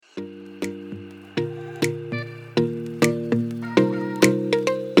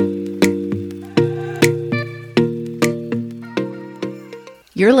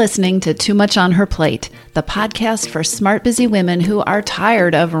You're listening to Too Much on Her Plate, the podcast for smart, busy women who are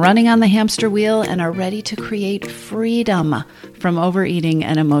tired of running on the hamster wheel and are ready to create freedom from overeating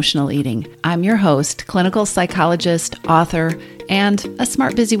and emotional eating. I'm your host, clinical psychologist, author, and a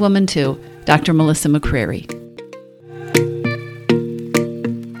smart, busy woman too, Dr. Melissa McCreary.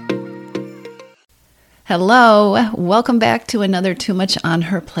 Hello, welcome back to another Too Much on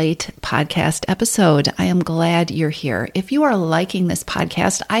Her Plate podcast episode. I am glad you're here. If you are liking this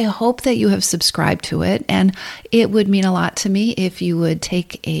podcast, I hope that you have subscribed to it, and it would mean a lot to me if you would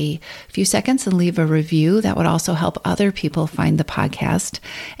take a few seconds and leave a review. That would also help other people find the podcast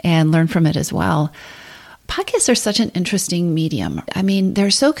and learn from it as well. Podcasts are such an interesting medium. I mean, they're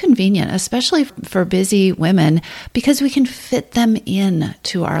so convenient, especially for busy women, because we can fit them in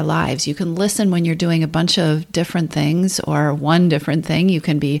to our lives. You can listen when you're doing a bunch of different things or one different thing. You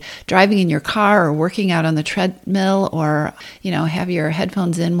can be driving in your car or working out on the treadmill or, have your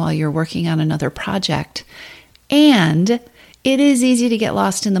headphones in while you're working on another project. And it is easy to get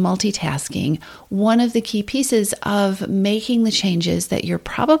lost in the multitasking. One of the key pieces of making the changes that you're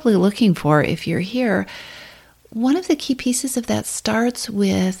probably looking for if you're here, one of the key pieces of that starts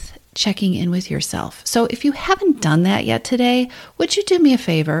with checking in with yourself. So if you haven't done that yet today, would you do me a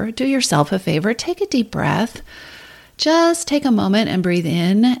favor? Do yourself a favor. Take a deep breath. Just take a moment and breathe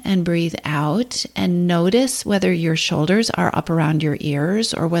in and breathe out and notice whether your shoulders are up around your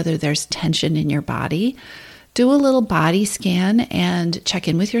ears or whether there's tension in your body. Do a little body scan and check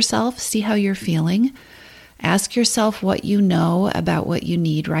in with yourself. See how you're feeling. Ask yourself what you know about what you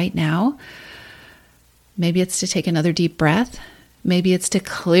need right now. Maybe it's to take another deep breath. Maybe it's to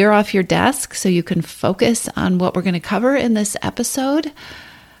clear off your desk so you can focus on what we're going to cover in this episode.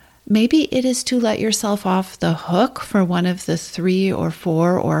 Maybe it is to let yourself off the hook for one of the 3 or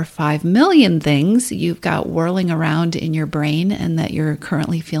 4 or 5 million things you've got whirling around in your brain and that you're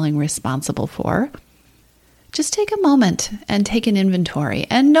currently feeling responsible for. Just take a moment and take an inventory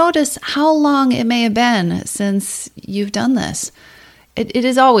and notice how long it may have been since you've done this. It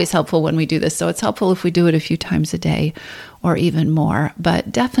is always helpful when we do this, so it's helpful if we do it a few times a day or even more,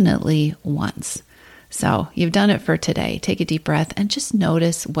 but definitely once. So you've done it for today. Take a deep breath and just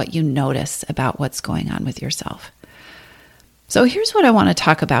notice what you notice about what's going on with yourself. So here's what I want to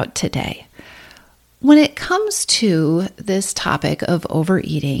talk about today. When it comes to this topic of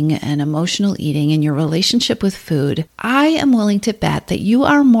overeating and emotional eating and your relationship with food, I am willing to bet that you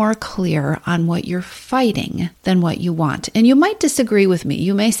are more clear on what you're fighting than what you want. And you might disagree with me.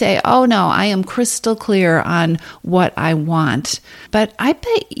 You may say, oh no, I am crystal clear on what I want. But I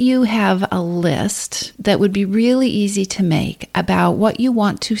bet you have a list that would be really easy to make about what you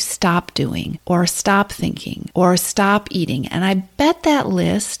want to stop doing or stop thinking or stop eating. And I bet that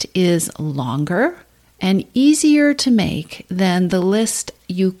list is longer and easier to make than the list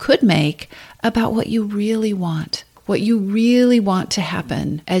you could make about what you really want to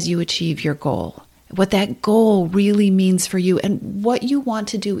happen as you achieve your goal, what that goal really means for you, and what you want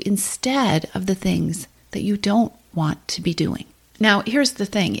to do instead of the things that you don't want to be doing. Now, here's the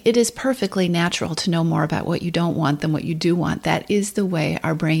thing. It is perfectly natural to know more about what you don't want than what you do want. That is the way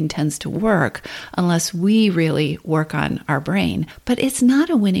our brain tends to work, unless we really work on our brain. But it's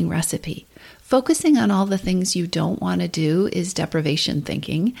not a winning recipe. Focusing on all the things you don't want to do is deprivation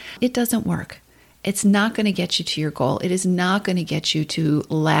thinking. It doesn't work. It's not going to get you to your goal. It is not going to get you to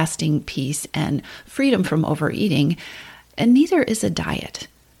lasting peace and freedom from overeating, and neither is a diet.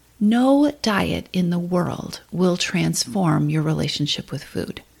 No diet in the world will transform your relationship with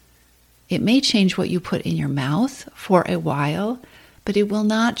food. It may change what you put in your mouth for a while, but it will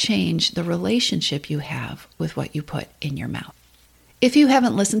not change the relationship you have with what you put in your mouth. If you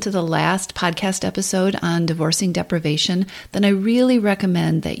haven't listened to the last podcast episode on divorcing deprivation, then I really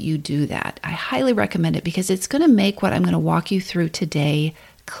recommend that you do that. I highly recommend it because it's going to make what I'm going to walk you through today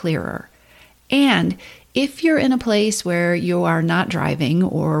clearer. And if you're in a place where you are not driving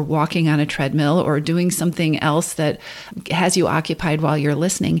or walking on a treadmill or doing something else that has you occupied while you're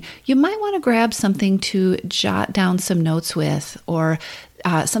listening, you might want to grab something to jot down some notes with or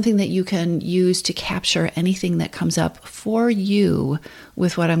something that you can use to capture anything that comes up for you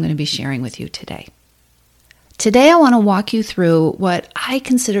with what I'm going to be sharing with you today. Today, I want to walk you through what I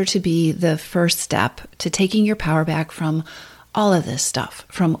consider to be the first step to taking your power back from all of this stuff,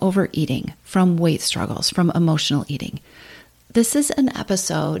 from overeating, from weight struggles, from emotional eating. This is an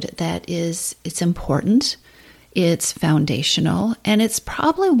episode that it's important, it's foundational, and it's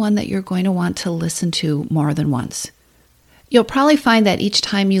probably one that you're going to want to listen to more than once. You'll probably find that each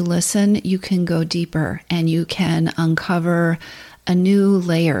time you listen, you can go deeper and you can uncover a new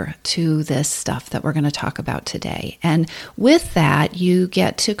layer to this stuff that we're going to talk about today. And with that, you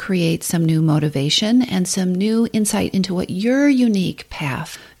get to create some new motivation and some new insight into what your unique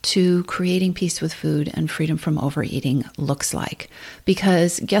path to creating peace with food and freedom from overeating looks like.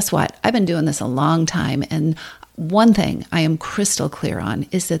 Because guess what? I've been doing this a long time, and one thing I am crystal clear on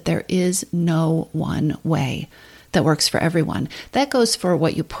is that there is no one way that works for everyone. That goes for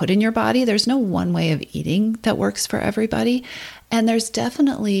what you put in your body. There's no one way of eating that works for everybody. And there's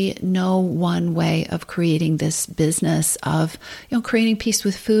definitely no one way of creating this business of, creating peace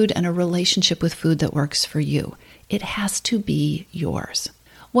with food and a relationship with food that works for you. It has to be yours.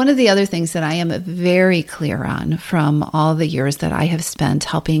 One of the other things that I am very clear on from all the years that I have spent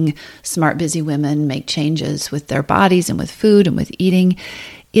helping smart, busy women make changes with their bodies and with food and with eating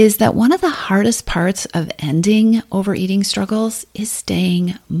is that one of the hardest parts of ending overeating struggles is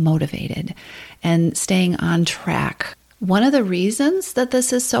staying motivated and staying on track. One of the reasons that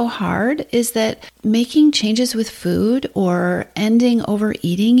this is so hard is that making changes with food or ending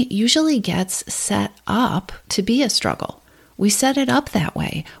overeating usually gets set up to be a struggle. We set it up that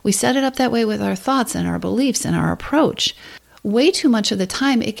way. We set it up that way with our thoughts and our beliefs and our approach. Way too much of the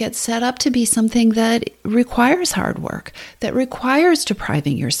time, it gets set up to be something that requires hard work, that requires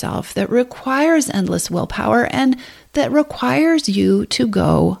depriving yourself, that requires endless willpower, and that requires you to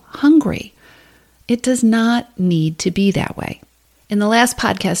go hungry. It does not need to be that way. In the last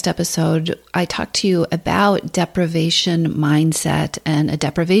podcast episode, I talked to you about deprivation mindset and a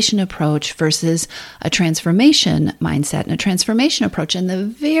deprivation approach versus a transformation mindset and a transformation approach, and the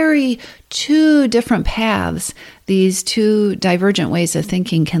very two different paths these two divergent ways of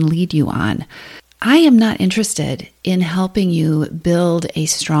thinking can lead you on. I am not interested in helping you build a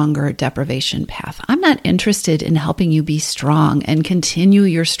stronger deprivation path. I'm not interested in helping you be strong and continue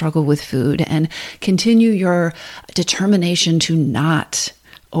your struggle with food and continue your determination to not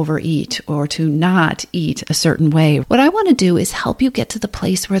overeat or to not eat a certain way. What I want to do is help you get to the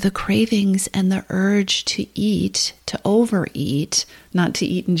place where the cravings and the urge to eat, to overeat, not to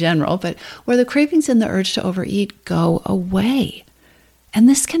eat in general, but where the cravings and the urge to overeat go away. And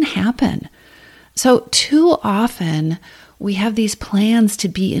this can happen. So too often we have these plans to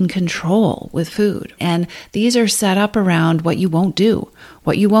be in control with food, and these are set up around what you won't do,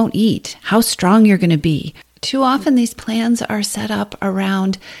 what you won't eat, how strong you're going to be. Too often these plans are set up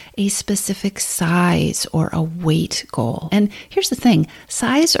around a specific size or a weight goal. And here's the thing,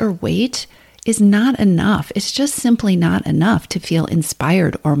 size or weight is not enough. It's just simply not enough to feel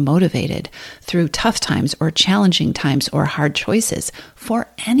inspired or motivated through tough times or challenging times or hard choices for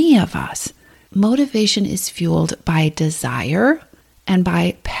any of us. Motivation is fueled by desire and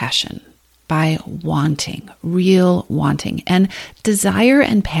by passion, by wanting, real wanting. And desire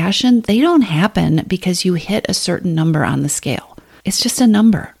and passion, they don't happen because you hit a certain number on the scale. It's just a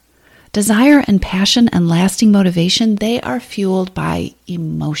number. Desire and passion and lasting motivation, they are fueled by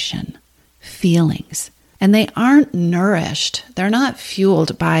emotion, feelings. And they aren't nourished. They're not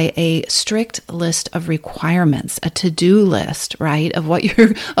fueled by a strict list of requirements, a to-do list, right? Of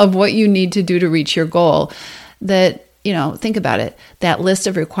what you need to do to reach your goal. That, think about it. That list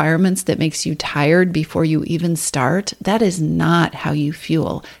of requirements that makes you tired before you even start, that is not how you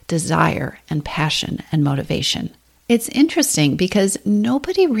fuel desire and passion and motivation. It's interesting because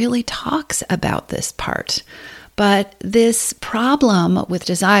nobody really talks about this part. But this problem with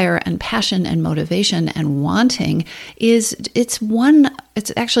desire and passion and motivation and wanting it's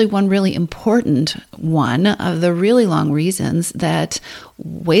actually one really important one of the really long reasons that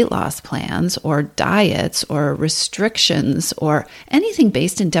weight loss plans or diets or restrictions or anything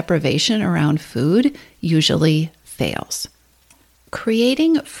based in deprivation around food usually fails.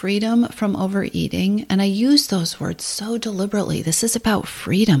 Creating freedom from overeating, and I use those words so deliberately. This is about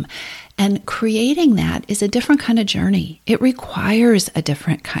freedom. And creating that is a different kind of journey. It requires a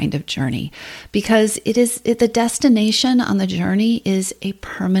different kind of journey because the destination on the journey is a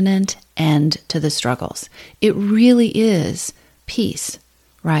permanent end to the struggles. It really is peace,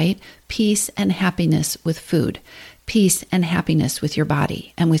 right? Peace and happiness with food. Peace and happiness with your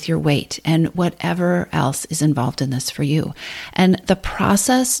body and with your weight and whatever else is involved in this for you. And the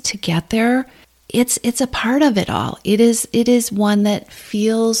process to get there, it's a part of it all. It is one that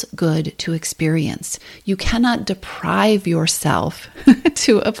feels good to experience. You cannot deprive yourself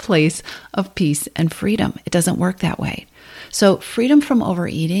to a place of peace and freedom. It doesn't work that way. So freedom from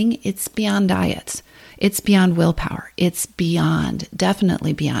overeating, it's beyond diets. It's beyond willpower. It's beyond,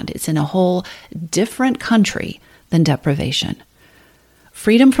 definitely beyond. It's in a whole different country than deprivation.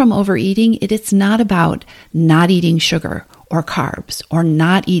 Freedom from overeating, it's not about not eating sugar or carbs or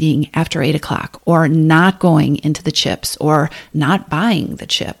not eating after 8 o'clock or not going into the chips or not buying the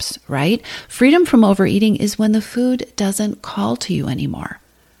chips, right? Freedom from overeating is when the food doesn't call to you anymore.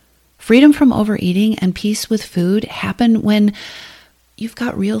 Freedom from overeating and peace with food happen when you've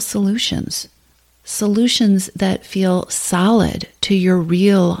got real solutions. Solutions that feel solid to your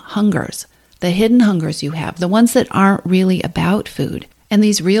real hungers, the hidden hungers you have, the ones that aren't really about food. And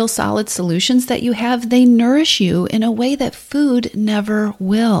these real solid solutions that you have, they nourish you in a way that food never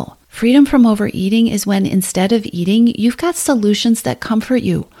will. Freedom from overeating is when instead of eating, you've got solutions that comfort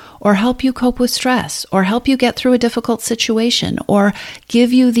you or help you cope with stress or help you get through a difficult situation or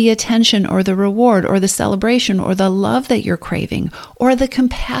give you the attention or the reward or the celebration or the love that you're craving or the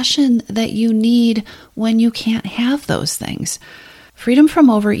compassion that you need when you can't have those things. Freedom from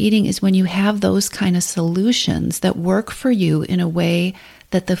overeating is when you have those kind of solutions that work for you in a way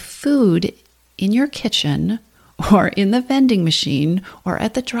that the food in your kitchen or in the vending machine or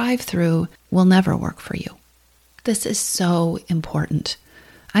at the drive-thru will never work for you. This is so important.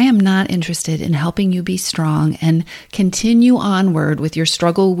 I am not interested in helping you be strong and continue onward with your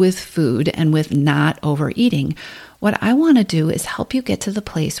struggle with food and with not overeating. What I want to do is help you get to the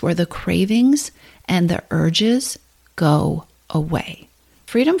place where the cravings and the urges go away.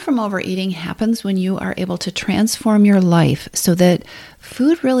 Freedom from overeating happens when you are able to transform your life so that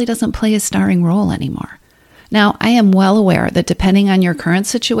food really doesn't play a starring role anymore. Now, I am well aware that depending on your current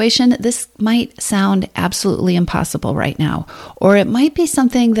situation, this might sound absolutely impossible right now, or it might be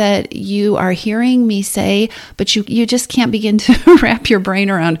something that you are hearing me say, but you just can't begin to wrap your brain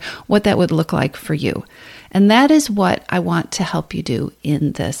around what that would look like for you. And that is what I want to help you do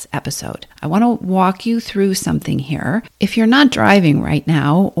in this episode. I want to walk you through something here. If you're not driving right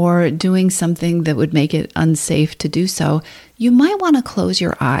now or doing something that would make it unsafe to do so, you might want to close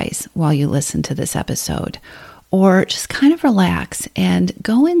your eyes while you listen to this episode, or just kind of relax and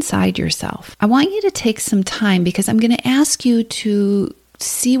go inside yourself. I want you to take some time because I'm going to ask you to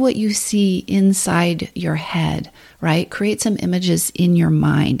see what you see inside your head, right? Create some images in your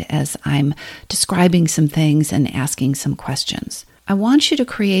mind as I'm describing some things and asking some questions. I want you to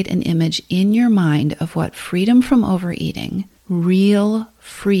create an image in your mind of what freedom from overeating, real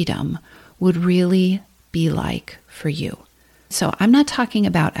freedom, would really be like for you. So I'm not talking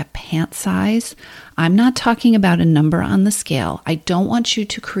about a pant size. I'm not talking about a number on the scale. I don't want you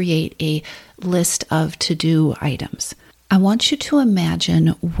to create a list of to-do items. I want you to imagine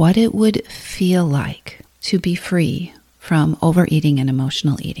what it would feel like to be free from overeating and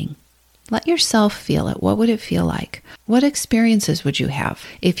emotional eating. Let yourself feel it. What would it feel like? What experiences would you have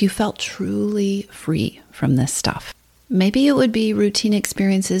if you felt truly free from this stuff? Maybe it would be routine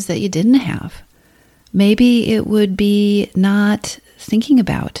experiences that you didn't have. Maybe it would be not thinking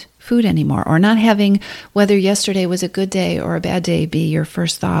about food anymore, or not having whether yesterday was a good day or a bad day be your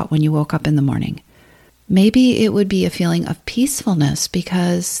first thought when you woke up in the morning. Maybe it would be a feeling of peacefulness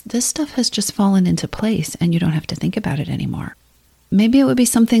because this stuff has just fallen into place and you don't have to think about it anymore. Maybe it would be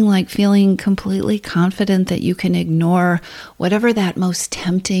something like feeling completely confident that you can ignore whatever that most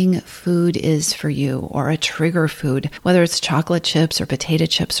tempting food is for you, or a trigger food, whether it's chocolate chips or potato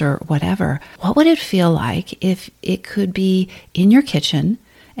chips or whatever. What would it feel like if it could be in your kitchen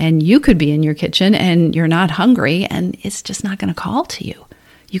and you could be in your kitchen and you're not hungry and it's just not going to call to you?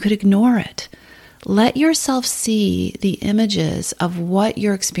 You could ignore it. Let yourself see the images of what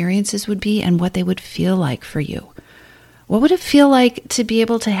your experiences would be and what they would feel like for you. What would it feel like to be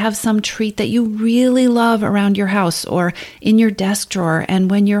able to have some treat that you really love around your house or in your desk drawer, and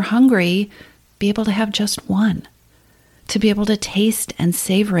when you're hungry, be able to have just one? To be able to taste and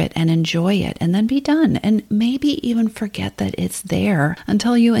savor it and enjoy it and then be done, and maybe even forget that it's there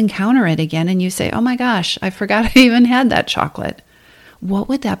until you encounter it again and you say, oh my gosh, I forgot I even had that chocolate. What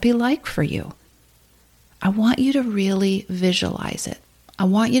would that be like for you? I want you to really visualize it. I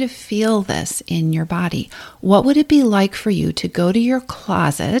want you to feel this in your body. What would it be like for you to go to your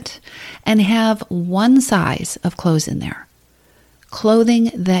closet and have one size of clothes in there?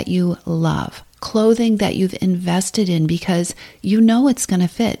 Clothing that you love, clothing that you've invested in because you know it's going to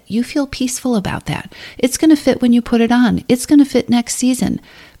fit. You feel peaceful about that. It's going to fit when you put it on. It's going to fit next season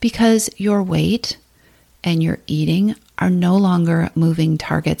because your weight and your eating are no longer moving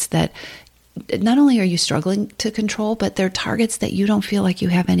targets that not only are you struggling to control, but they're targets that you don't feel like you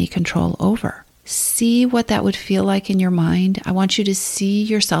have any control over. See what that would feel like in your mind. I want you to see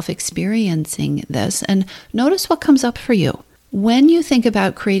yourself experiencing this and notice what comes up for you. When you think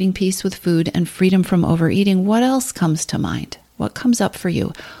about creating peace with food and freedom from overeating, what else comes to mind? What comes up for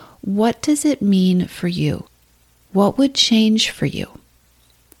you? What does it mean for you? What would change for you?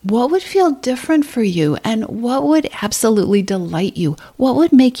 What would feel different for you? And what would absolutely delight you? What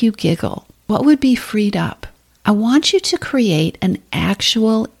would make you giggle? What would be freed up? I want you to create an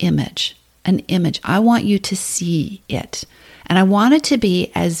actual image, I want you to see it. And I want it to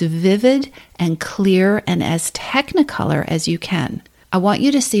be as vivid and clear and as technicolor as you can. I want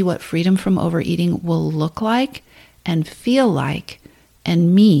you to see what freedom from overeating will look like and feel like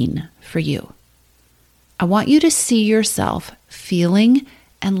and mean for you. I want you to see yourself feeling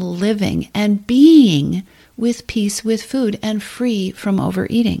and living and being with peace with food and free from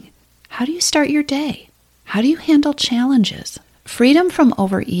overeating. How do you start your day? How do you handle challenges? Freedom from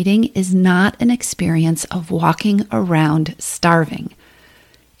overeating is not an experience of walking around starving.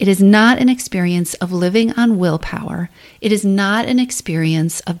 It is not an experience of living on willpower. It is not an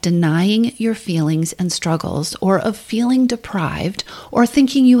experience of denying your feelings and struggles, or of feeling deprived, or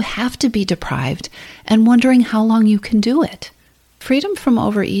thinking you have to be deprived and wondering how long you can do it. Freedom from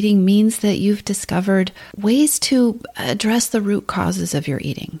overeating means that you've discovered ways to address the root causes of your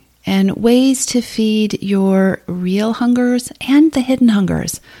eating and ways to feed your real hungers and the hidden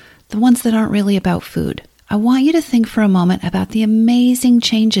hungers, the ones that aren't really about food. I want you to think for a moment about the amazing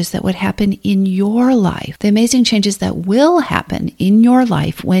changes that would happen in your life, the amazing changes that will happen in your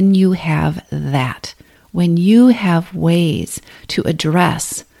life when you have that, when you have ways to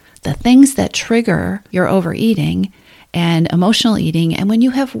address the things that trigger your overeating and emotional eating, and when you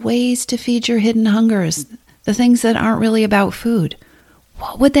have ways to feed your hidden hungers, the things that aren't really about food.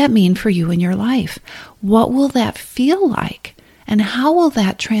 What would that mean for you in your life? What will that feel like? And how will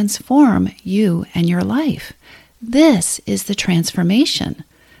that transform you and your life? This is the transformation.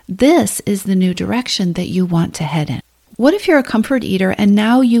 This is the new direction that you want to head in. What if you're a comfort eater and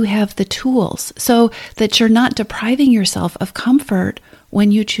now you have the tools so that you're not depriving yourself of comfort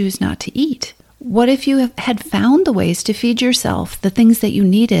when you choose not to eat? What if you had found the ways to feed yourself the things that you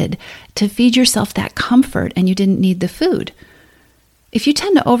needed to feed yourself that comfort and you didn't need the food? If you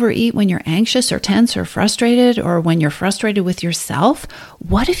tend to overeat when you're anxious or tense or frustrated, or when you're frustrated with yourself,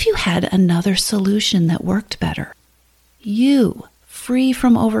 what if you had another solution that worked better? You, free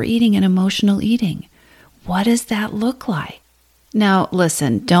from overeating and emotional eating. What does that look like? Now,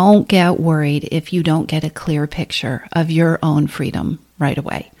 listen, don't get worried if you don't get a clear picture of your own freedom right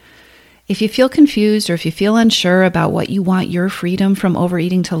away. If you feel confused, or if you feel unsure about what you want your freedom from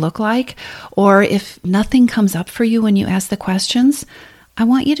overeating to look like, or if nothing comes up for you when you ask the questions, I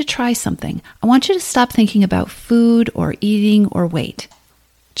want you to try something. I want you to stop thinking about food or eating or weight.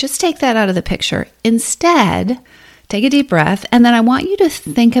 Just take that out of the picture. Instead, take a deep breath, and then I want you to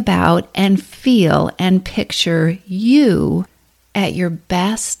think about and feel and picture you at your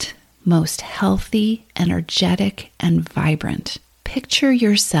best, most healthy, energetic, and vibrant. Picture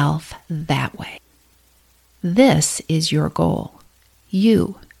yourself that way. This is your goal.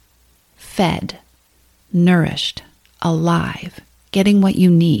 You, fed, nourished, alive, getting what you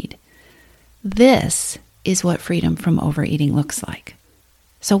need. This is what freedom from overeating looks like.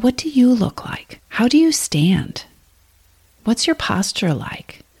 So what do you look like? How do you stand? What's your posture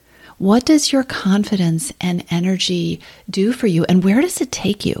like? What does your confidence and energy do for you, and where does it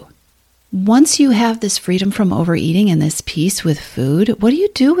take you? Once you have this freedom from overeating and this peace with food, what do you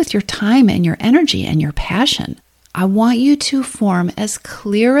do with your time and your energy and your passion? I want you to form as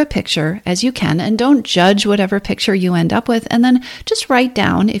clear a picture as you can, and don't judge whatever picture you end up with. And then just write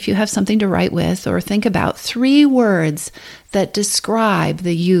down, if you have something to write with or think about, 3 words that describe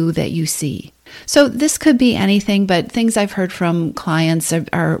the you that you see. So this could be anything, but things I've heard from clients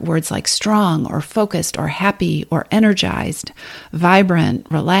are words like strong or focused or happy or energized, vibrant,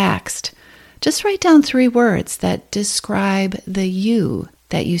 relaxed. Just write down 3 words that describe the you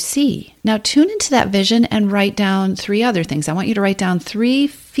that you see. Now tune into that vision and write down 3 other things. I want you to write down 3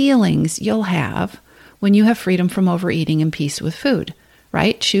 feelings you'll have when you have freedom from overeating and peace with food,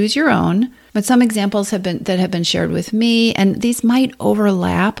 right? Choose your own. But some examples have been shared with me, and these might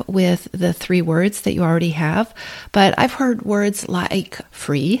overlap with the 3 words that you already have. But I've heard words like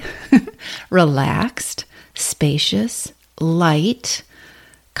free, relaxed, spacious, light,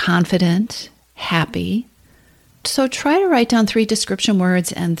 confident, happy. So try to write down 3 description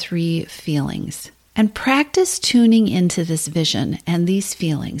words and 3 feelings, and practice tuning into this vision and these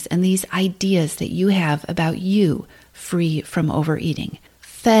feelings and these ideas that you have about you free from overeating,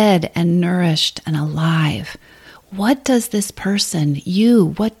 fed and nourished and alive. What does this person,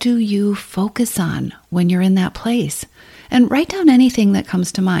 what do you focus on when you're in that place? And write down anything that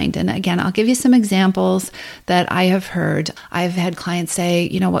comes to mind. And again, I'll give you some examples that I have heard. I've had clients say,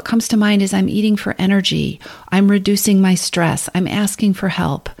 what comes to mind is I'm eating for energy. I'm reducing my stress. I'm asking for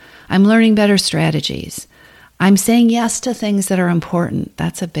help. I'm learning better strategies. I'm saying yes to things that are important.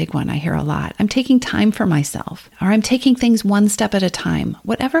 That's a big one I hear a lot. I'm taking time for myself, or I'm taking things one step at a time.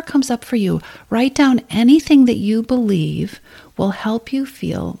 Whatever comes up for you, write down anything that you believe will help you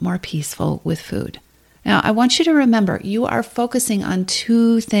feel more peaceful with food. Now, I want you to remember, you are focusing on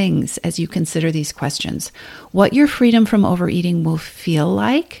two things as you consider these questions: what your freedom from overeating will feel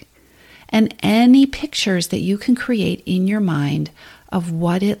like, and any pictures that you can create in your mind of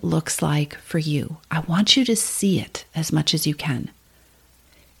what it looks like for you. I want you to see it as much as you can.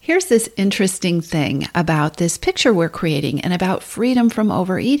 Here's this interesting thing about this picture we're creating and about freedom from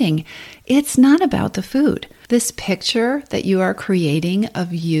overeating. It's not about the food. This picture that you are creating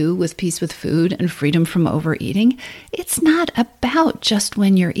of you with peace with food and freedom from overeating, it's not about just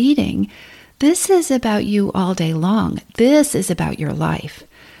when you're eating. This is about you all day long. This is about your life.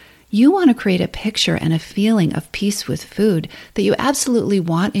 You want to create a picture and a feeling of peace with food that you absolutely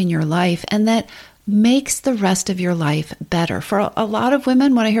want in your life and that makes the rest of your life better. For a lot of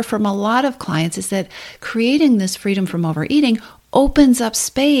women, what I hear from a lot of clients is that creating this freedom from overeating opens up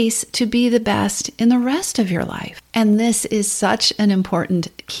space to be the best in the rest of your life. And this is such an important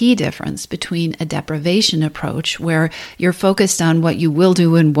key difference between a deprivation approach, where you're focused on what you will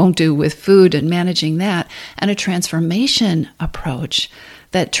do and won't do with food and managing that, and a transformation approach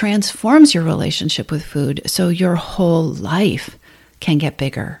that transforms your relationship with food so your whole life can get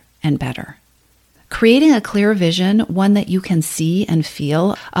bigger and better. Creating a clear vision, one that you can see and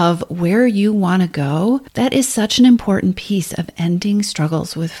feel of where you want to go, that is such an important piece of ending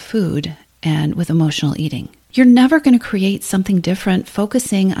struggles with food and with emotional eating. You're never going to create something different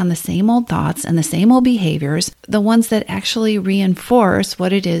focusing on the same old thoughts and the same old behaviors, the ones that actually reinforce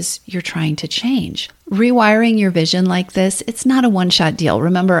what it is you're trying to change. Rewiring your vision like this, it's not a one-shot deal.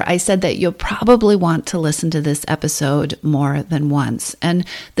 Remember, I said that you'll probably want to listen to this episode more than once. And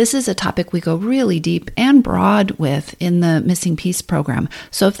this is a topic we go really deep and broad with in the Missing Piece program.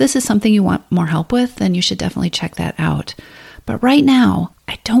 So if this is something you want more help with, then you should definitely check that out. But right now,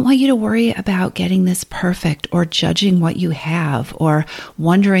 I don't want you to worry about getting this perfect or judging what you have or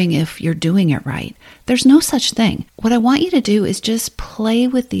wondering if you're doing it right. There's no such thing. What I want you to do is just play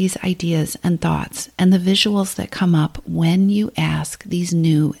with these ideas and thoughts and the visuals that come up when you ask these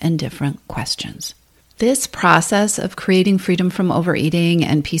new and different questions. This process of creating freedom from overeating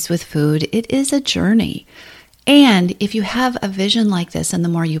and peace with food, it is a journey. And if you have a vision like this, and the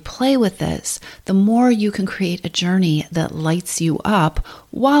more you play with this, the more you can create a journey that lights you up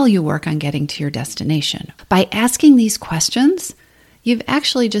while you work on getting to your destination. By asking these questions, you've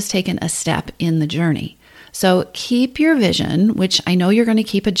actually just taken a step in the journey. So keep your vision, which I know you're going to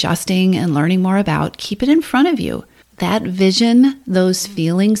keep adjusting and learning more about, keep it in front of you. That vision, those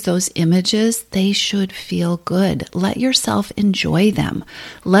feelings, those images, they should feel good. Let yourself enjoy them.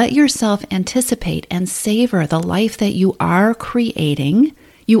 Let yourself anticipate and savor the life that you are creating.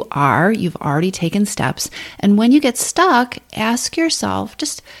 You've already taken steps. And when you get stuck, ask yourself,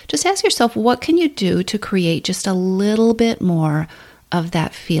 just ask yourself, what can you do to create just a little bit more of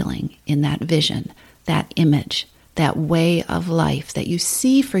that feeling in that vision, that image, that way of life that you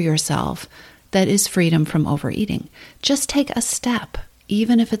see for yourself that is freedom from overeating. Just take a step,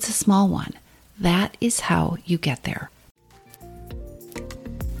 even if it's a small one. That is how you get there.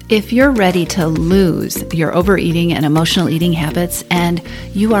 If you're ready to lose your overeating and emotional eating habits, and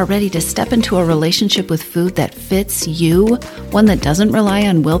you are ready to step into a relationship with food that fits you, one that doesn't rely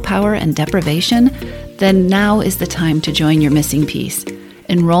on willpower and deprivation, then now is the time to join your Missing Piece.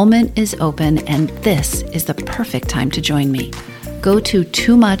 Enrollment is open, and this is the perfect time to join me. Go to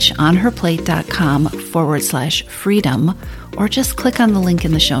toomuchonherplate.com/freedom, or just click on the link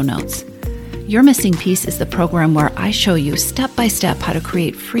in the show notes. Your Missing Piece is the program where I show you step by step how to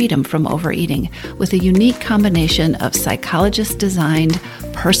create freedom from overeating with a unique combination of psychologist-designed,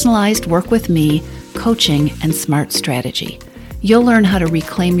 personalized work with me, coaching, and smart strategy. You'll learn how to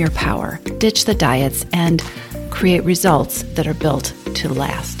reclaim your power, ditch the diets, and create results that are built to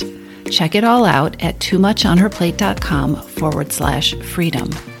last. Check it all out at toomuchonherplate.com/freedom,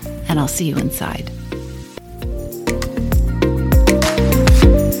 and I'll see you inside.